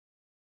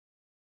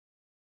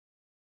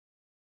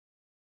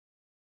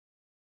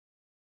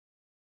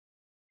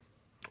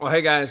Well,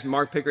 hey guys,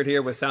 Mark Pickard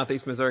here with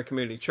Southeast Missouri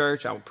Community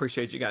Church. I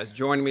appreciate you guys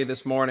joining me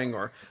this morning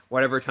or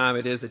whatever time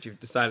it is that you've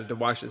decided to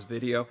watch this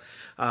video.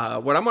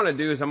 What I'm going to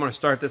do is I'm going to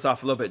start this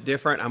off a little bit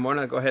different. I'm going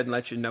to go ahead and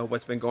let you know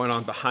what's been going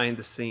on behind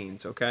the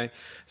scenes, okay?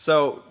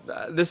 So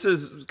this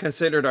is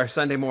considered our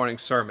Sunday morning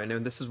sermon,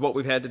 and this is what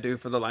we've had to do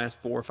for the last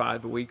 4 or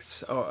 5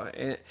 weeks.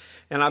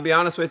 And I'll be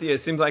honest with you, it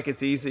seems like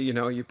it's easy. You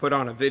know, you put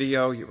on a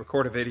video, you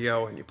record a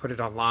video, and you put it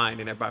online,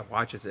 and everybody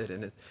watches it.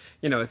 And,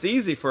 it's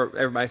easy for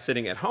everybody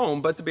sitting at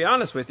home, but to be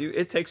honest with you,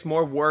 it takes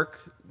more work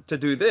to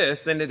do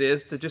this than it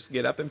is to just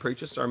get up and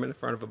preach a sermon in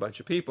front of a bunch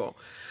of people.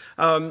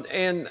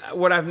 And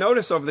what I've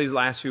noticed over these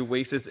last few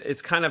weeks is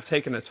it's kind of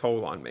taken a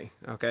toll on me,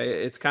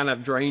 okay? It's kind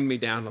of drained me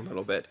down a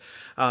little bit.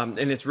 And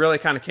it's really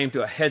kind of came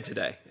to a head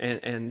today.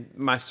 And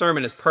my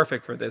sermon is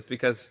perfect for this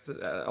because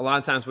a lot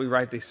of times we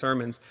write these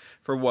sermons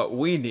for what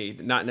we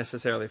need, not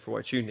necessarily for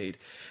what you need.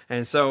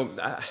 And so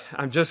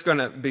I'm just going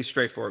to be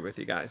straightforward with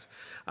you guys.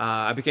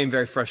 I became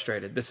very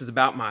frustrated. This is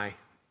about my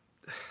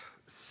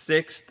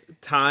 6th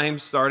time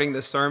starting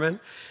this sermon,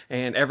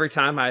 and every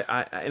time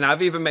and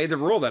I've even made the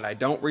rule that I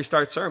don't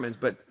restart sermons,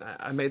 but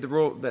I made the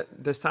rule that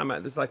this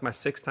is like my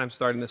 6th time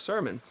starting this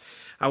sermon.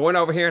 I went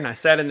over here and I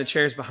sat in the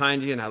chairs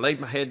behind you and I laid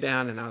my head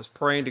down and I was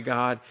praying to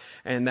God,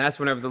 and that's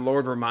whenever the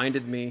Lord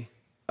reminded me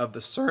of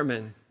the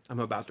sermon I'm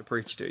about to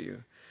preach to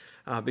you.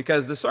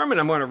 Because the sermon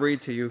I'm going to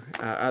read to you,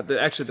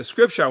 actually the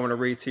scripture I want to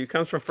read to you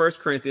comes from 1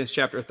 Corinthians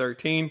chapter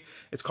 13.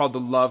 It's called the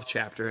love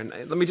chapter. And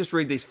let me just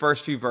read these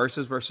first few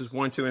verses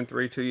 1, 2, and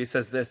 3 to you. It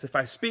says this: "If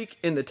I speak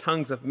in the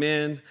tongues of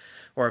men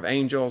or of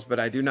angels,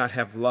 but I do not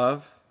have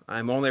love, I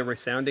am only a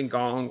resounding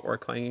gong or a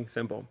clanging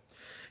cymbal."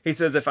 He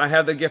says, "If I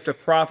have the gift of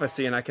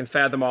prophecy and I can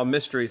fathom all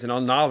mysteries and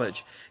all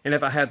knowledge, and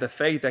if I have the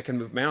faith that can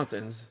move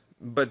mountains,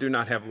 but do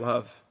not have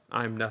love,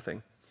 I am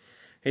nothing."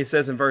 He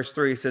says in verse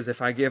 3, he says,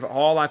 "If I give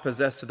all I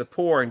possess to the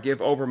poor and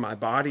give over my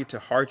body to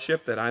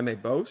hardship that I may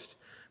boast,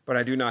 but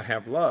I do not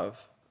have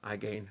love, I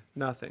gain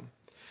nothing."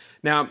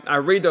 Now, I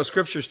read those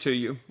scriptures to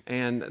you,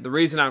 and the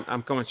reason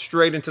I'm going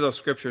straight into those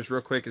scriptures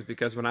real quick is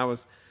because when I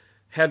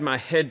had my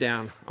head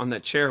down on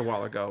that chair a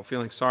while ago,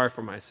 feeling sorry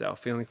for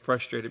myself, feeling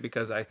frustrated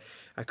because I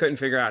couldn't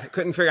figure out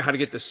how to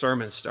get this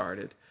sermon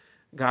started,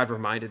 God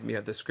reminded me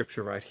of this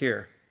scripture right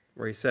here,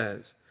 where he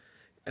says,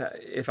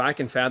 if I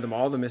can fathom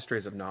all the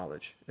mysteries of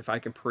knowledge, if I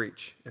can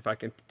preach, if I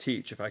can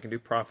teach, if I can do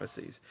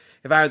prophecies,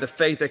 if I have the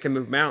faith that can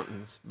move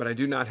mountains, but I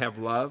do not have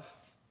love,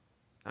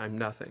 I'm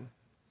nothing.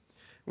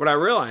 What I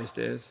realized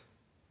is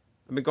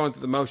I've been going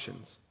through the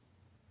motions.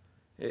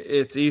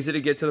 It's easy to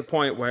get to the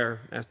point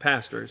where, as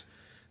pastors,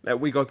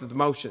 that we go through the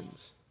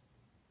motions.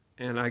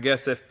 And I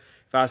guess if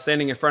I was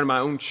standing in front of my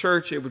own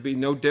church, it would be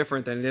no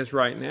different than it is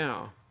right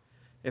now.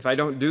 If I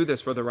don't do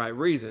this for the right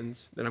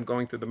reasons, then I'm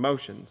going through the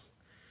motions.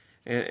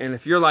 And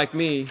if you're like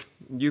me,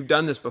 you've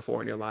done this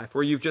before in your life,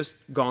 where you've just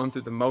gone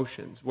through the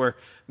motions, where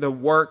the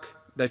work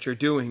that you're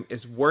doing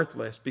is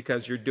worthless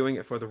because you're doing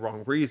it for the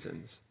wrong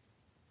reasons.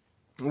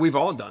 We've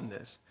all done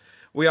this.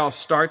 We all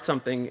start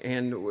something,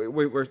 and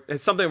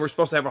it's something we're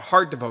supposed to have a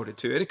heart devoted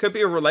to. It could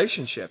be a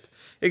relationship.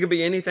 It could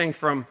be anything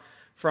from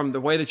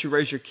the way that you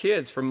raise your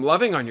kids, from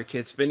loving on your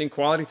kids, spending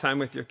quality time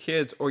with your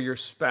kids or your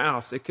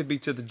spouse. It could be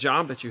to the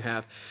job that you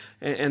have.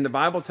 And the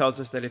Bible tells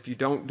us that if you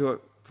don't do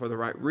it for the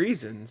right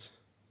reasons,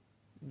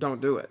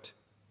 don't do it.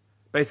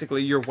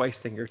 Basically, you're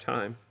wasting your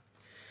time.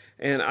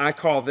 And I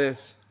call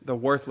this the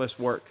worthless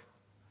work.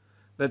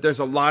 That there's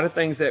a lot of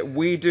things that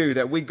we do,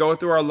 that we go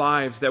through our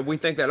lives, that we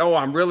think that, oh,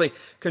 I'm really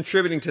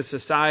contributing to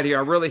society,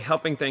 or really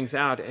helping things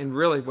out. And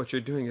really what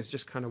you're doing is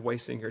just kind of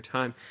wasting your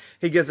time.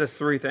 He gives us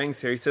 3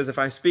 things here. He says, if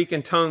I speak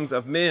in tongues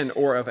of men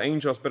or of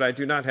angels, but I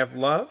do not have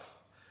love,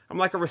 I'm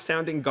like a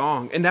resounding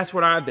gong. And that's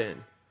what I've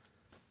been.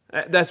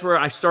 That's where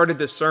I started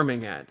this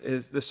sermon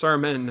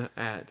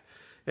at,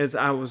 as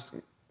I was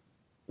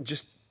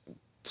just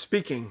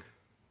speaking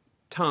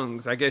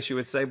tongues, I guess you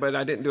would say, but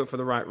I didn't do it for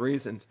the right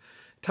reasons.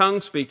 Tongue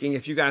speaking,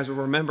 if you guys will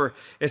remember,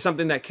 is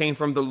something that came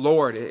from the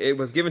Lord. It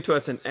was given to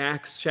us in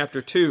Acts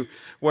chapter 2,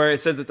 where it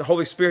says that the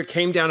Holy Spirit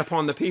came down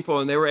upon the people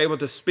and they were able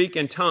to speak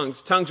in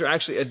tongues. Tongues are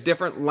actually a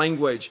different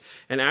language,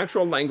 an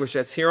actual language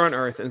that's here on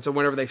earth. And so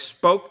whenever they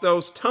spoke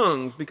those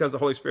tongues, because the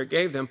Holy Spirit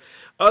gave them,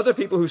 other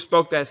people who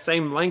spoke that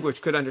same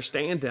language could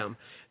understand them.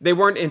 They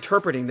weren't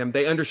interpreting them.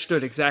 They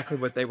understood exactly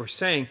what they were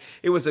saying.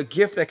 It was a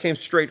gift that came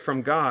straight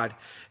from God.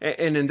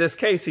 And in this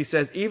case, he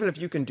says, even if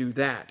you can do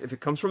that, if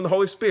it comes from the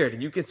Holy Spirit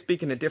and you can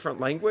speak in a different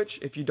language,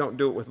 if you don't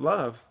do it with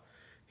love,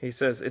 he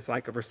says it's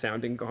like a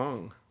resounding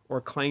gong or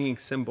a clanging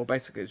cymbal.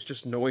 Basically, it's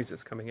just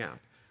noises coming out.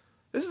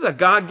 This is a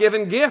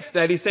God-given gift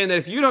that he's saying that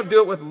if you don't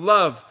do it with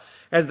love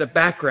as the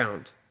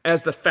background,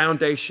 as the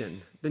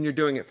foundation, then you're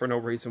doing it for no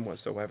reason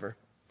whatsoever.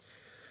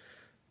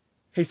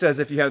 He says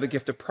if you have the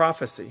gift of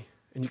prophecy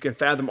and you can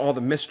fathom all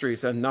the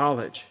mysteries and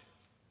knowledge,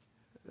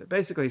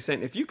 basically he's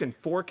saying if you can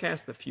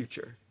forecast the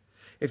future,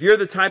 If you're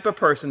the type of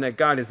person that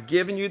God has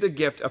given you the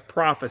gift of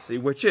prophecy,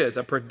 which is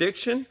a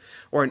prediction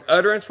or an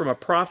utterance from a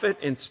prophet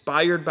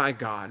inspired by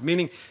God,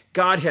 meaning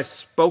God has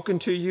spoken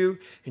to you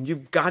and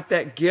you've got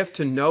that gift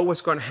to know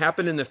what's going to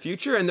happen in the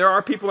future. And there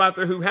are people out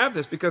there who have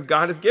this because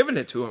God has given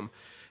it to them.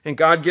 And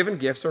God-given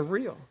gifts are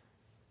real.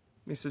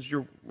 He says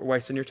you're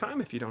wasting your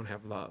time if you don't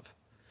have love.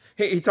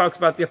 He talks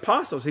about the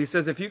apostles. He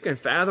says if you can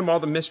fathom all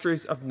the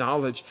mysteries of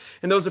knowledge,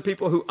 and those are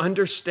people who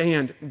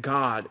understand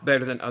God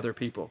better than other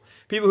people.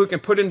 People who can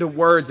put into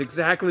words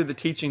exactly the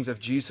teachings of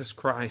Jesus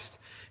Christ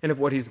and of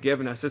what he's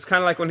given us. It's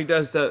kind of like when he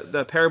does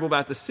the parable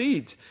about the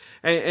seeds.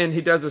 And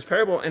he does this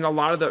parable, and a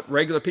lot of the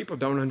regular people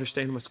don't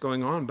understand what's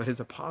going on, but his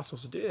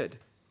apostles did.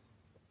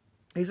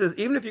 He says,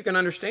 even if you can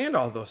understand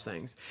all those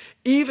things,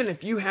 even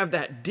if you have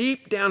that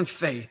deep down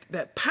faith,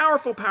 that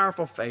powerful,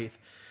 powerful faith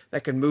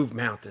that can move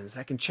mountains,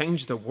 that can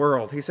change the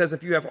world. He says,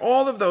 if you have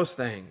all of those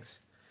things,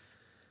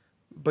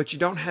 but you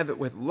don't have it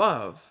with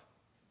love,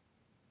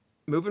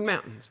 moving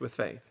mountains with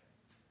faith,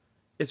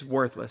 it's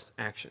worthless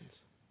actions.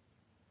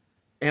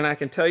 And I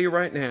can tell you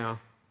right now,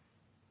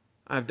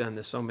 I've done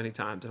this so many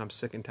times and I'm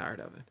sick and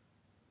tired of it.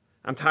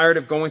 I'm tired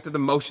of going through the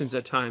motions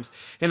at times.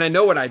 And I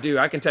know what I do.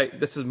 I can tell you,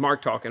 this is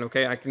Mark talking,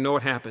 okay? I can know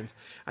what happens.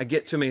 I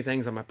get too many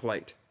things on my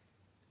plate.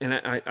 And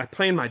I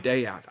plan my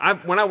day out.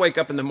 When I wake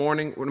up in the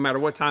morning, no matter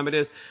what time it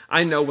is,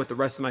 I know what the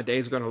rest of my day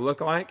is going to look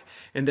like.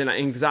 And then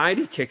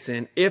anxiety kicks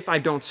in if I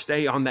don't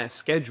stay on that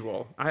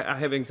schedule. I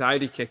have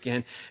anxiety kick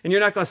in. And you're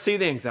not going to see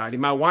the anxiety.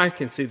 My wife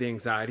can see the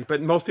anxiety,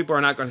 but most people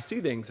are not going to see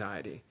the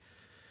anxiety.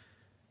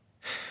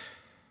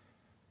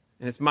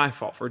 And it's my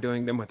fault for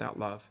doing them without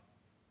love.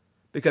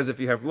 Because if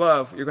you have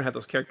love, you're going to have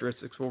those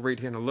characteristics we'll read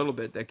here in a little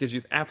bit that gives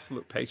you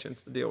absolute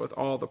patience to deal with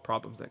all the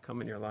problems that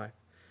come in your life.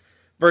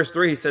 Verse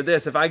 3, he said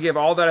this, if I give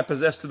all that I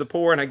possess to the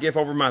poor and I give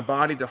over my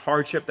body to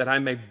hardship that I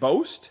may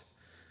boast,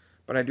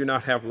 but I do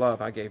not have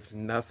love, I gave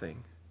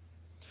nothing.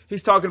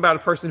 He's talking about a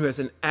person who has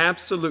an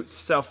absolute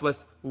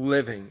selfless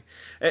living,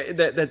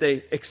 that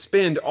they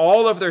expend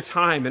all of their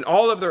time and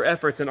all of their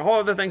efforts and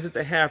all of the things that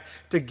they have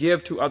to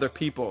give to other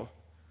people.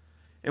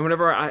 And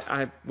whenever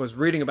I was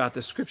reading about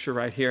this scripture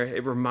right here,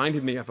 it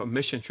reminded me of a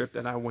mission trip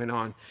that I went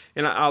on.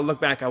 And I'll look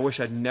back, I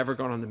wish I'd never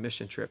gone on the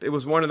mission trip. It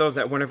was one of those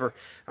that whenever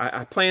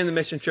I planned the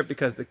mission trip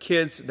because the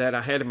kids that I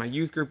had in my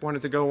youth group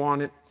wanted to go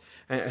on it.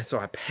 And so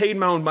I paid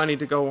my own money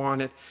to go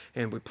on it,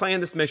 and we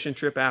planned this mission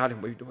trip out,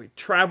 and we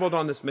traveled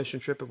on this mission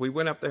trip, and we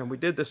went up there and we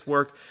did this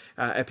work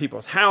at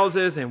people's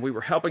houses, and we were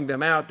helping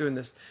them out doing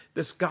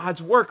this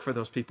God's work for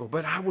those people.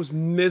 But I was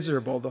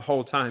miserable the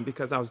whole time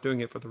because I was doing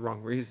it for the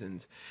wrong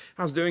reasons.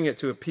 I was doing it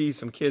to appease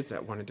some kids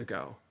that wanted to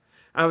go.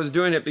 I was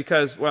doing it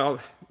because,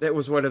 well, that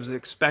was what was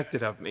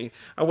expected of me.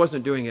 I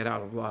wasn't doing it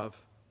out of love.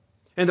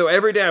 And though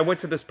every day I went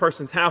to this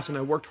person's house and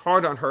I worked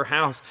hard on her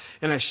house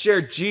and I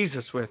shared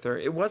Jesus with her,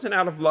 it wasn't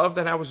out of love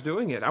that I was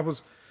doing it. I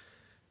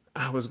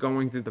was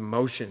going through the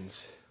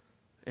motions.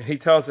 And he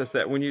tells us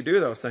that when you do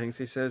those things,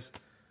 he says,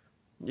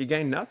 you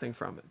gain nothing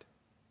from it.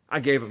 I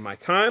gave him my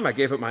time. I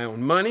gave him my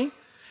own money.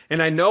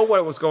 And I know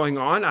what was going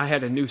on. I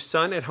had a new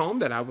son at home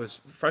that I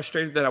was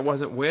frustrated that I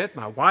wasn't with.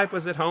 My wife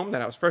was at home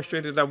that I was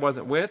frustrated that I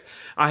wasn't with.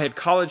 I had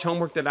college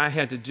homework that I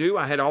had to do.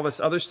 I had all this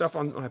other stuff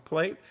on my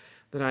plate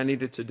that I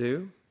needed to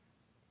do.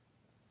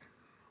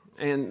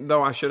 And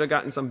though I should have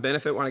gotten some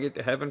benefit when I get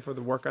to heaven for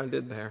the work I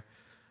did there,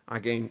 I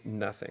gained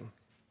nothing.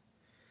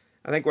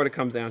 I think what it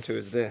comes down to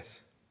is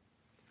this.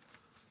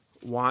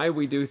 Why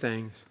we do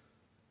things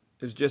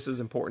is just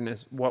as important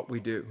as what we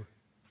do.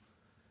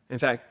 In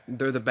fact,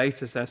 they're the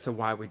basis as to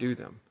why we do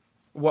them,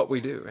 what we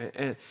do.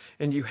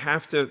 And you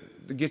have to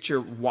get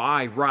your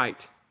why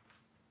right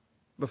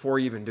before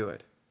you even do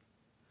it.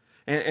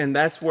 And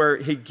that's where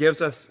he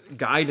gives us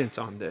guidance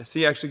on this.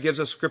 He actually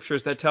gives us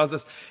scriptures that tells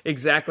us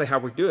exactly how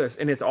we do this.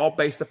 And it's all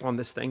based upon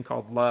this thing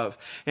called love.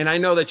 And I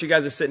know that you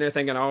guys are sitting there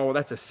thinking, oh, well,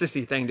 that's a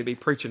sissy thing to be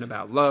preaching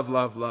about. Love,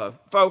 love, love.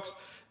 Folks,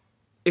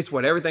 it's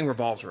what everything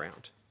revolves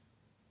around.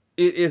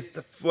 It is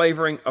the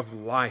flavoring of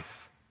life.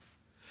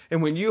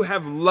 And when you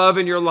have love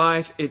in your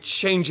life, it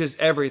changes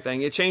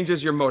everything. It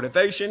changes your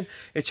motivation.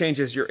 It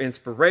changes your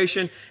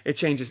inspiration. It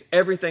changes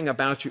everything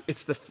about you.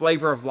 It's the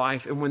flavor of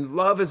life. And when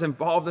love is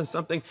involved in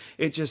something,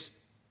 it just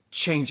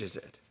changes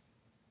it.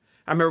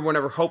 I remember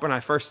whenever Hope and I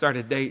first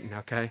started dating,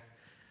 okay,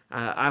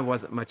 I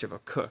wasn't much of a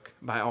cook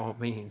by all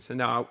means. And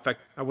no, in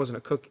fact, I wasn't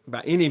a cook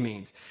by any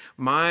means.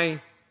 My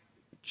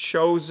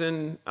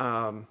chosen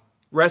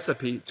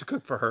recipe to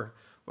cook for her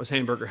was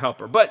Hamburger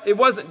Helper. But it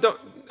wasn't,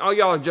 all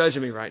y'all are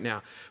judging me right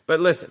now. But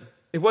listen,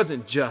 it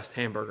wasn't just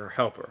Hamburger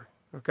Helper,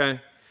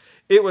 okay?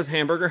 It was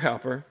Hamburger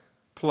Helper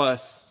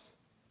plus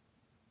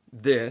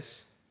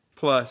this,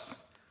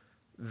 plus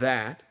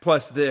that,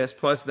 plus this,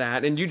 plus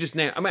that. And you just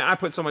name, I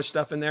put so much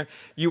stuff in there,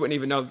 you wouldn't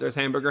even know that there's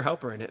Hamburger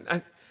Helper in it.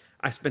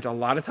 I spent a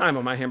lot of time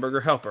on my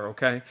Hamburger Helper,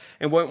 okay?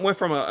 And went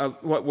from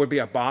what would be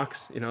a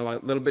box, like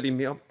a little bitty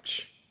meal,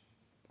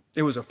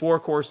 It was a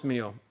 4-course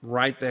meal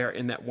right there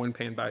in that one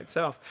pan by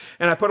itself.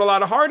 And I put a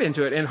lot of heart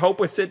into it. And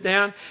Hope would sit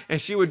down and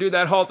she would do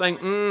that whole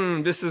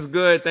thing. This is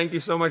good. Thank you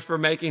so much for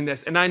making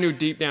this. And I knew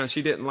deep down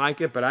she didn't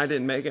like it, but I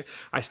didn't make it.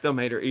 I still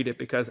made her eat it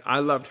because I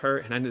loved her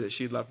and I knew that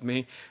she loved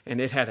me.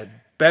 And it had a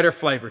better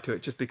flavor to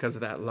it just because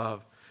of that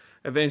love.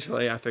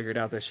 Eventually, I figured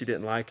out that she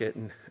didn't like it.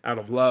 And out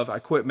of love, I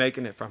quit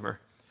making it from her.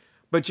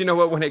 But you know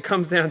what? When it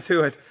comes down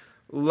to it,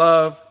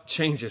 love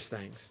changes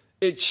things.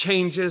 It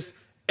changes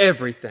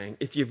everything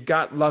if you've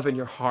got love in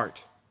your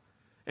heart.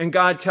 And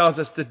God tells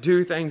us to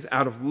do things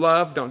out of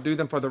love. Don't do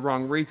them for the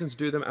wrong reasons.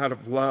 Do them out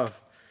of love.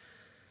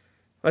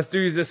 Let's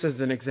use this as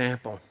an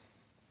example.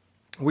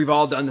 We've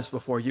all done this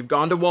before. You've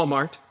gone to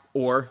Walmart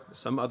or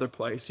some other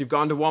place. You've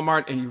gone to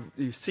Walmart and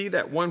you see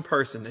that one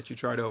person that you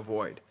try to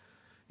avoid.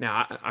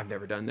 Now, I've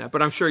never done that,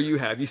 but I'm sure you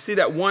have. You see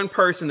that one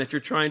person that you're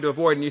trying to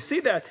avoid, and you see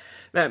that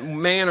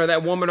man or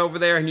that woman over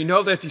there, and you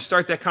know that if you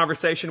start that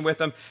conversation with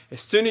them,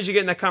 as soon as you get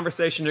in that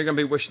conversation, you're going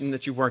to be wishing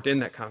that you weren't in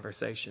that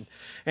conversation.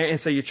 And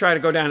so you try to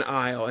go down an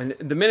aisle, and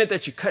the minute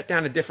that you cut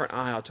down a different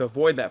aisle to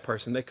avoid that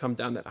person, they come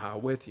down that aisle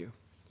with you.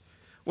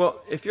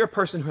 Well, if you're a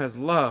person who has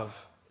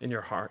love in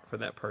your heart for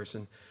that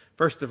person,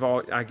 first of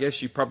all, I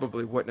guess you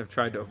probably wouldn't have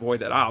tried to avoid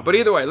that aisle. But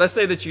either way, let's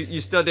say that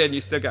you still did and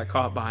you still got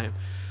caught by him.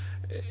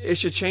 It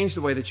should change the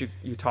way that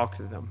you talk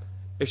to them.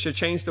 It should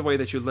change the way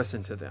that you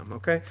listen to them,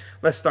 okay?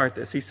 Let's start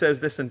this. He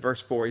says this in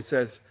verse 4.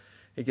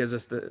 He gives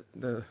us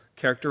the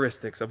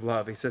characteristics of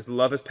love. He says,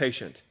 love is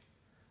patient.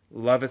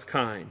 Love is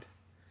kind.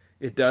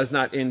 It does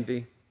not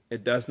envy.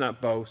 It does not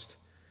boast.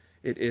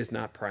 It is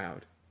not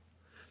proud.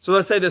 So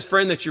let's say this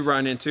friend that you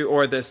run into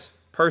or this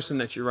person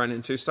that you run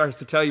into starts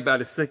to tell you about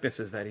his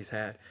sicknesses that he's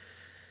had.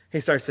 He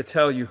starts to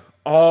tell you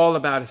all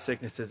about his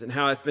sicknesses and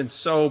how it's been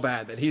so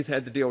bad that he's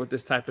had to deal with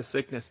this type of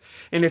sickness.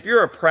 And if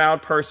you're a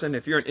proud person,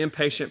 if you're an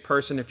impatient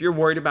person, if you're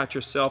worried about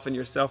yourself and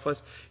you're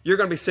selfless, you're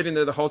going to be sitting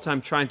there the whole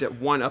time trying to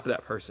one-up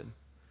that person,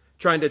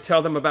 trying to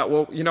tell them about,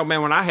 well, you know,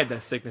 man, when I had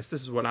that sickness,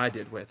 this is what I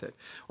did with it.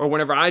 Or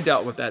whenever I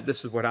dealt with that,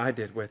 this is what I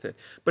did with it.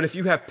 But if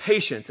you have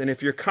patience and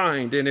if you're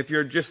kind and if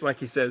you're just like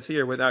he says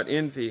here, without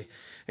envy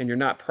and you're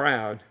not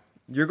proud,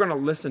 you're going to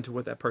listen to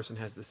what that person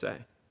has to say.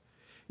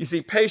 You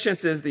see,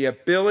 patience is the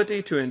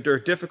ability to endure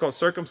difficult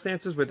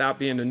circumstances without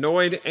being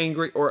annoyed,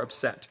 angry, or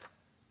upset.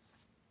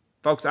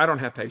 Folks, I don't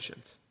have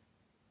patience.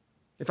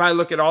 If I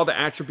look at all the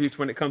attributes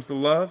when it comes to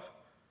love,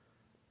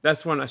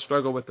 that's when I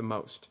struggle with the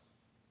most,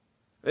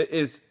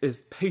 is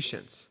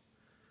patience.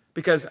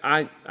 Because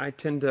I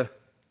tend to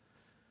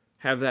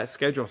have that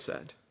schedule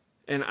set.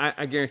 And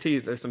I guarantee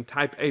you there's some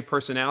type A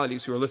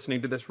personalities who are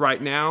listening to this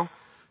right now.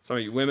 Some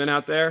of you women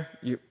out there,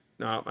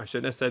 no, I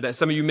shouldn't have said that.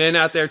 Some of you men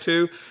out there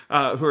too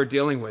who are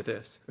dealing with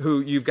this,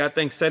 who you've got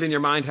things set in your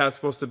mind how it's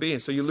supposed to be.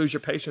 And so you lose your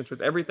patience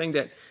with everything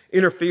that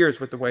interferes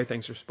with the way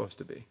things are supposed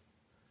to be.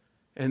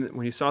 And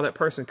when you saw that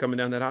person coming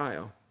down that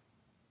aisle,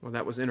 well,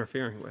 that was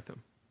interfering with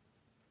him.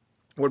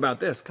 What about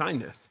this?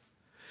 Kindness.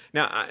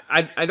 Now,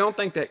 I don't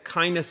think that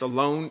kindness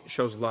alone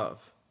shows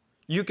love.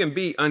 You can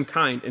be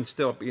unkind and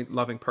still be a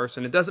loving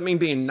person. It doesn't mean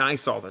being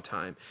nice all the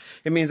time.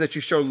 It means that you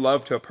show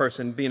love to a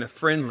person, being a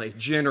friendly,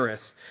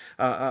 generous,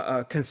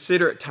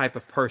 considerate type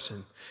of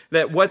person.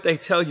 That what they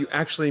tell you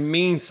actually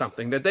means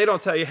something. That they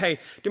don't tell you, hey,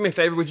 do me a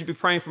favor, would you be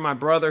praying for my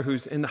brother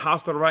who's in the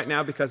hospital right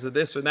now because of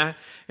this or that?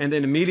 And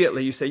then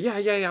immediately you say, yeah,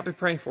 I'll be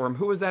praying for him.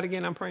 Who is that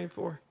again I'm praying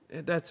for?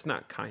 That's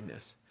not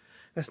kindness.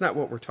 That's not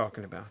what we're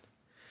talking about.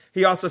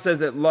 He also says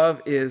that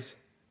love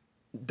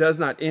does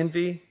not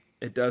envy.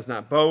 It does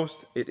not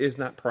boast. It is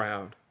not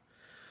proud.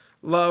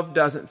 Love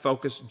doesn't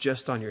focus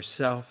just on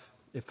yourself.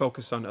 It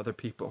focuses on other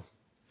people.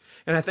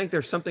 And I think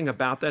there's something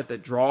about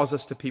that draws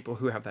us to people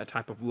who have that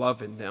type of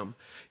love in them.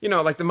 You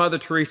know, like the Mother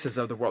Teresa's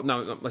of the world.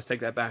 No, let's take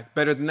that back.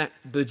 Better than that,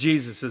 the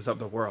Jesuses of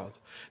the world.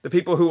 The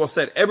people who will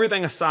set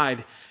everything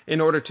aside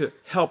in order to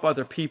help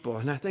other people.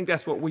 And I think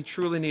that's what we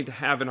truly need to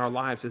have in our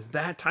lives, is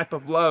that type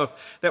of love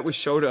that we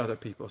show to other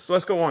people. So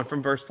let's go on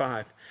from verse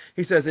 5.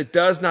 He says, it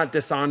does not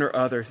dishonor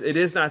others. It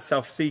is not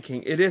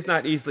self-seeking. It is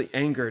not easily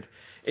angered.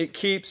 It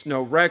keeps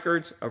no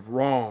records of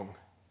wrong.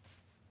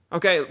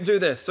 Okay, do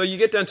this. So you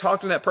get done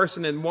talking to that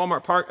person in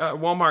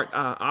Walmart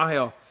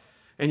aisle,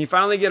 and you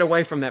finally get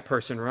away from that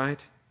person,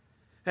 right?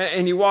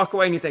 And you walk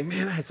away and you think,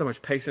 man, I had so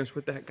much patience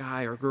with that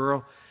guy or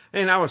girl.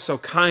 Man, I was so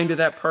kind to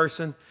that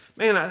person.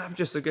 Man, I'm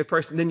just a good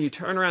person. Then you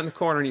turn around the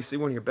corner and you see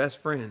one of your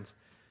best friends.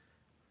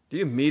 Do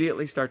you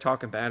immediately start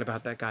talking bad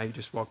about that guy you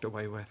just walked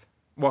away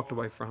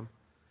from?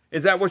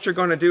 Is that what you're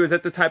going to do? Is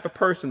that the type of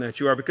person that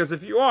you are? Because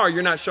if you are,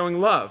 you're not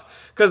showing love.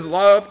 Because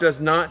love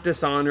does not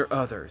dishonor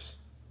others.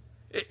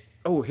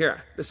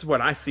 This is what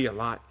I see a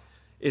lot,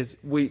 is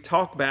we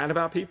talk bad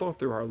about people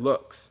through our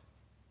looks,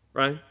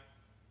 right?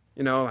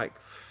 That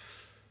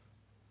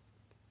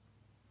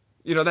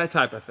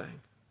type of thing.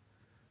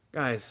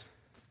 Guys,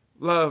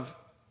 love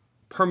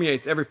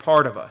permeates every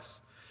part of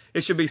us.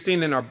 It should be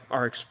seen in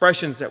our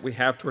expressions that we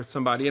have towards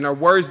somebody, in our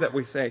words that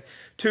we say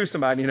to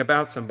somebody and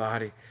about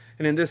somebody.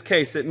 And in this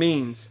case, it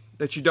means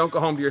that you don't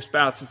go home to your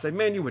spouse and say,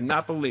 man, you would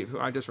not believe who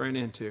I just ran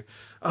into.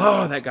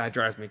 Oh, that guy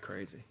drives me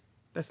crazy.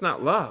 That's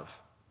not love.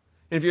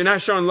 And if you're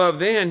not showing love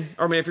then,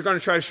 or I mean, if you're going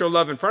to try to show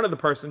love in front of the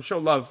person, show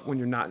love when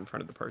you're not in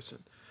front of the person,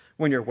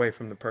 when you're away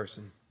from the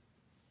person.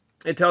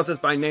 It tells us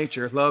by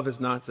nature, love is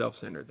not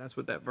self-centered. That's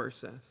what that verse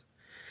says.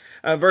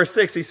 Verse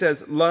 6, he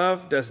says,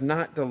 love does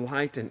not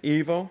delight in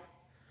evil,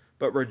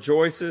 but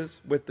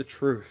rejoices with the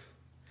truth.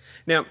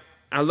 Now,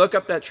 I look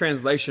up that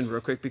translation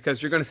real quick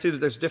because you're going to see that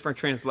there's different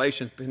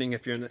translations, depending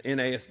if you're in the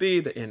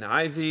NASB, the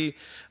NIV,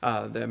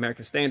 the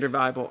American Standard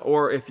Bible,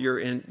 or if you're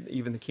in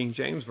even the King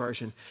James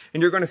Version.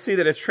 And you're going to see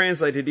that it's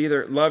translated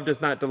either love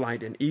does not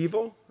delight in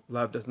evil,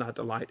 love does not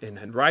delight in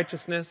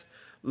unrighteousness,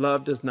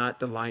 love does not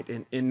delight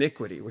in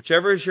iniquity.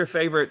 Whichever is your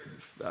favorite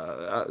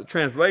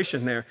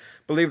translation there,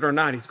 believe it or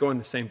not, he's going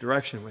the same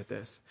direction with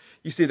this.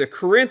 You see, the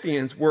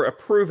Corinthians were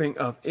approving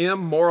of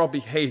immoral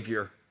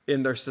behavior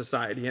in their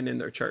society and in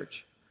their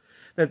church.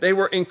 That they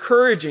were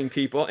encouraging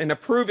people and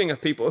approving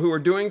of people who were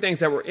doing things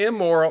that were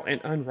immoral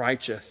and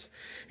unrighteous.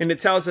 And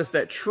it tells us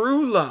that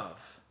true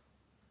love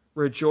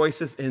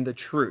rejoices in the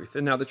truth.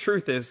 And now the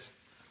truth is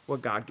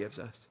what God gives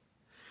us.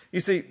 You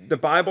see, the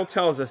Bible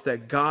tells us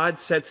that God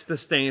sets the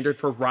standard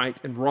for right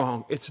and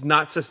wrong. It's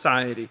not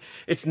society.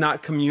 It's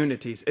not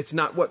communities. It's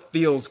not what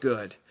feels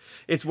good.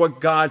 It's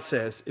what God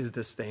says is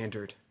the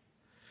standard.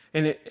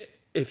 And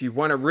if you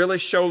want to really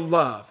show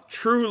love,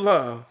 true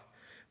love,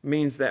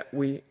 means that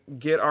we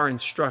get our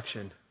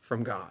instruction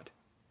from God.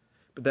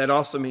 But that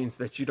also means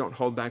that you don't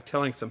hold back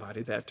telling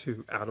somebody that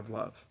too out of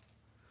love.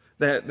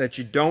 That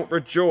you don't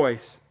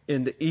rejoice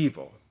in the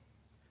evil,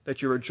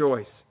 that you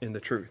rejoice in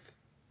the truth.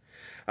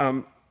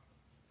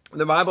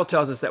 The Bible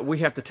tells us that we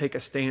have to take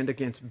a stand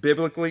against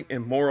biblically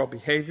immoral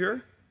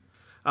behavior.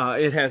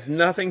 It has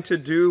nothing to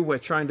do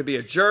with trying to be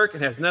a jerk.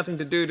 It has nothing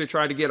to do to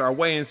try to get our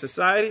way in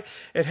society.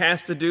 It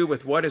has to do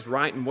with what is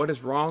right and what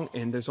is wrong.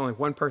 And there's only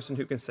one person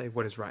who can say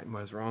what is right and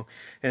what is wrong,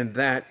 and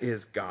that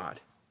is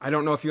God. I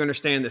don't know if you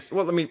understand this.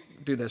 Well, let me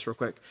do this real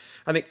quick.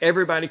 I think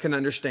everybody can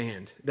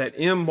understand that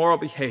immoral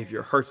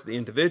behavior hurts the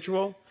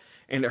individual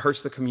and it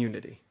hurts the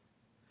community.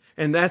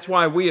 And that's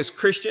why we as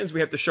Christians, we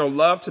have to show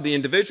love to the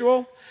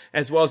individual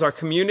as well as our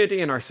community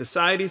and our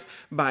societies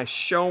by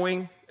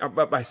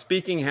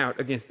speaking out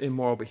against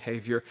immoral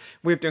behavior.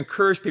 We have to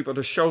encourage people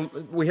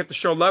we have to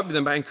show love to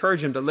them by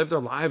encouraging them to live their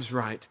lives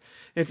right.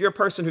 And if you're a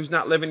person who's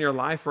not living your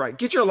life right,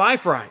 get your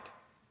life right.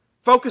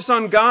 Focus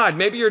on God.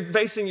 Maybe you're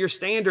basing your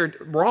standard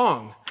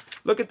wrong.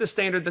 Look at the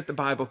standard that the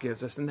Bible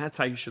gives us, and that's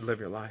how you should live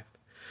your life.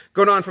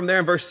 Going on from there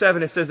in verse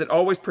 7, it says it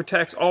always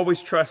protects,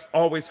 always trusts,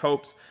 always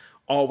hopes,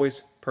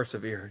 always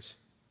perseveres.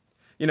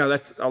 You know,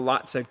 that's a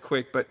lot said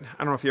quick, but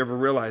I don't know if you ever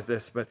realize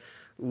this, but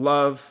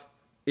love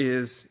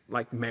is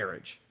like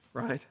marriage,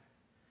 right?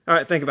 All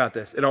right, think about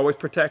this. It always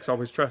protects,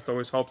 always trusts,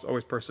 always hopes,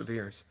 always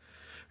perseveres.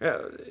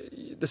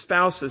 The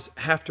spouses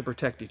have to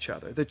protect each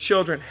other. The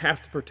children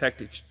have to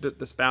protect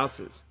the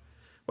spouses.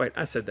 Wait,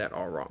 I said that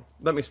all wrong.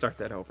 Let me start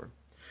that over.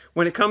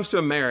 When it comes to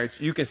a marriage,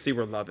 you can see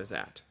where love is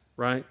at,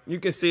 right? You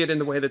can see it in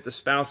the way that the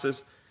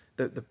spouses,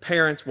 the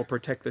parents will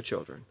protect the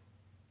children.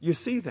 You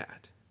see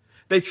that.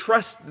 They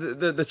trust,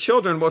 the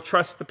children will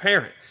trust the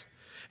parents.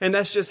 And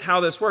that's just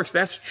how this works.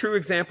 That's a true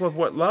example of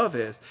what love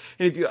is.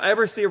 And if you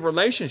ever see a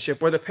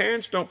relationship where the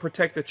parents don't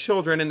protect the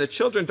children and the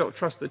children don't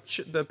trust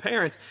the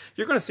parents,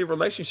 you're going to see a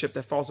relationship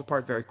that falls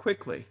apart very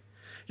quickly.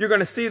 You're going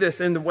to see this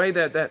in the way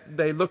that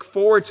they look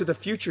forward to the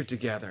future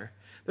together.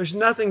 There's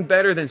nothing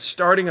better than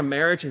starting a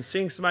marriage and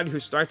seeing somebody who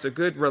starts a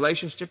good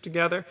relationship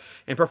together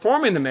and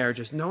performing the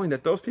marriages, knowing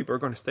that those people are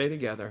going to stay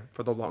together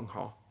for the long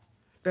haul.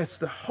 That's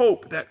the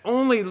hope that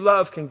only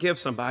love can give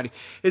somebody,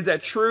 is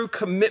that true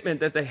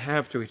commitment that they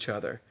have to each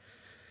other.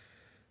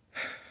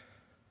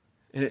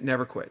 And it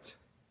never quits.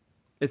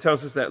 It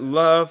tells us that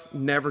love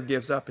never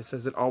gives up. It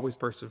says it always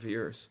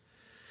perseveres.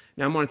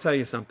 Now I'm going to tell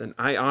you something.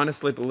 I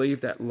honestly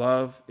believe that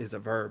love is a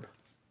verb.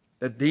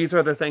 That these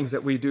are the things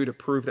that we do to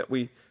prove that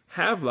we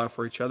have love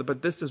for each other,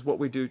 but this is what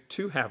we do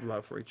to have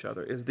love for each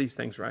other, is these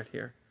things right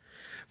here.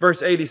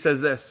 Verse 80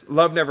 says this,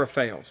 love never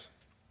fails.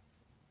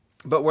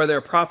 But where there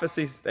are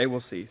prophecies, they will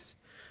cease.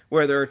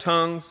 Where there are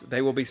tongues,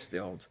 they will be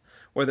stilled.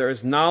 Where there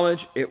is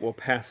knowledge, it will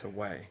pass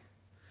away.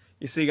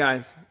 You see,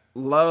 guys,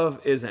 love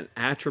is an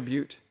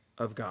attribute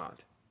of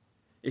God.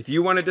 If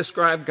you want to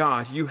describe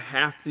God, you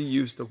have to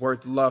use the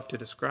word love to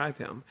describe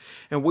him.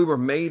 And we were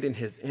made in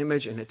his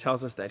image, and it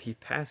tells us that he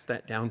passed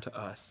that down to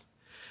us.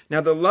 Now,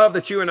 the love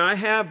that you and I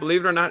have,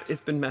 believe it or not, it's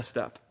been messed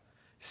up.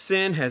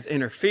 Sin has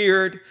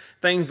interfered.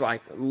 Things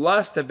like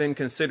lust have been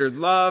considered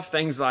love.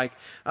 Things like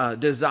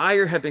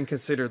desire have been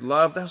considered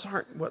love. Those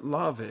aren't what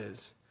love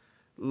is.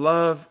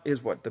 Love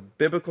is what the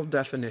biblical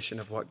definition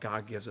of what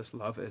God gives us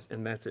love is.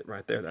 And that's it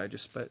right there that I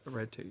just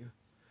read to you.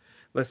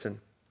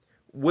 Listen,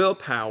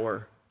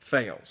 willpower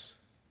fails.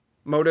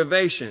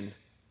 Motivation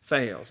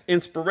fails.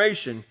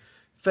 Inspiration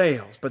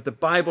fails. But the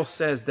Bible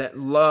says that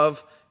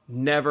love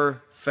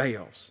never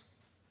fails.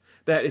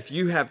 That if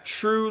you have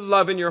true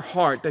love in your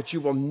heart, that you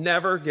will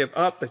never give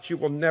up, that you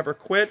will never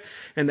quit,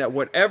 and that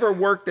whatever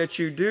work that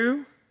you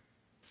do,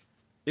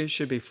 it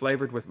should be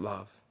flavored with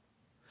love.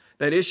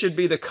 that it should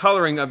be the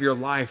coloring of your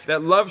life,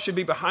 that love should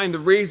be behind the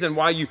reason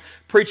why you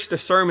preach the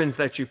sermons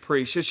that you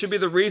preach. It should be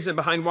the reason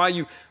behind why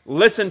you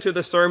listen to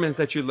the sermons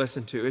that you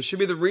listen to. It should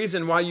be the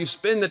reason why you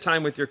spend the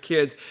time with your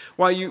kids,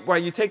 why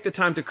you take the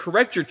time to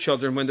correct your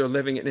children when they're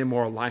living an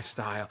immoral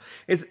lifestyle.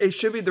 It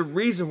should be the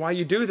reason why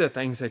you do the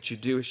things that you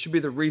do. It should be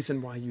the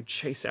reason why you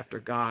chase after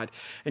God.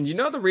 And you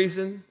know the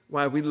reason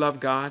why we love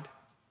God?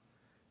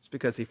 It's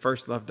because he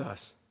first loved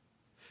us.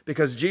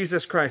 Because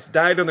Jesus Christ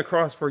died on the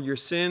cross for your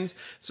sins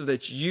so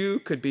that you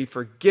could be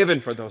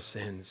forgiven for those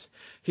sins.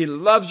 He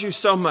loves you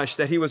so much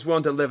that he was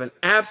willing to live an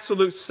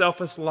absolute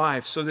selfless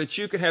life so that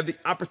you could have the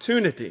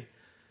opportunity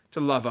to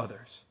love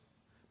others.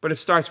 But it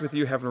starts with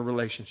you having a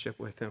relationship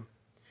with him.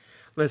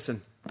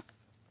 Listen,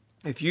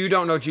 if you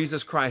don't know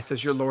Jesus Christ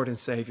as your Lord and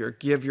Savior,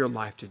 give your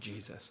life to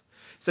Jesus.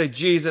 Say,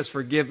 Jesus,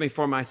 forgive me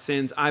for my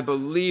sins. I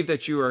believe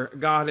that you are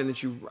God and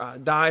that you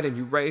died and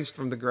you raised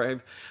from the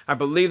grave. I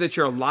believe that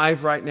you're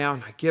alive right now,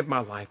 and I give my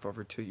life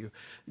over to you.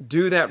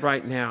 Do that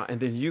right now, and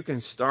then you can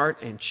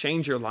start and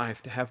change your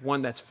life to have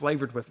one that's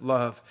flavored with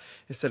love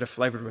instead of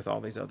flavored with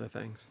all these other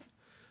things.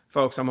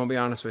 Folks, I'm going to be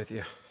honest with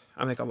you.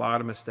 I make a lot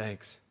of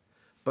mistakes,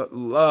 but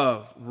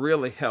love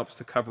really helps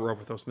to cover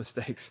over those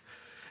mistakes.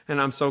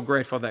 And I'm so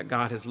grateful that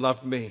God has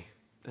loved me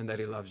and that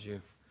he loves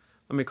you.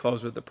 Let me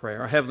close with a prayer.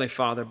 Our Heavenly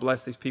Father,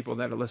 bless these people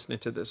that are listening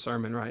to this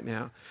sermon right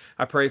now.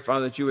 I pray,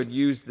 Father, that you would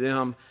use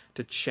them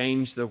to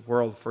change the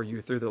world for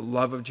you through the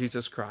love of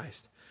Jesus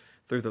Christ,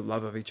 through the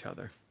love of each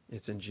other.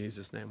 It's in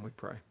Jesus' name we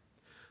pray.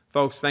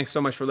 Folks, thanks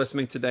so much for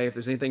listening today. If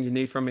there's anything you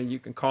need from me, you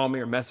can call me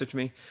or message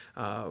me.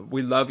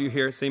 We love you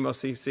here at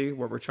CMOCC,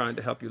 where we're trying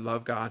to help you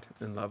love God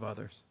and love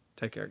others.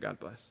 Take care. God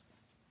bless.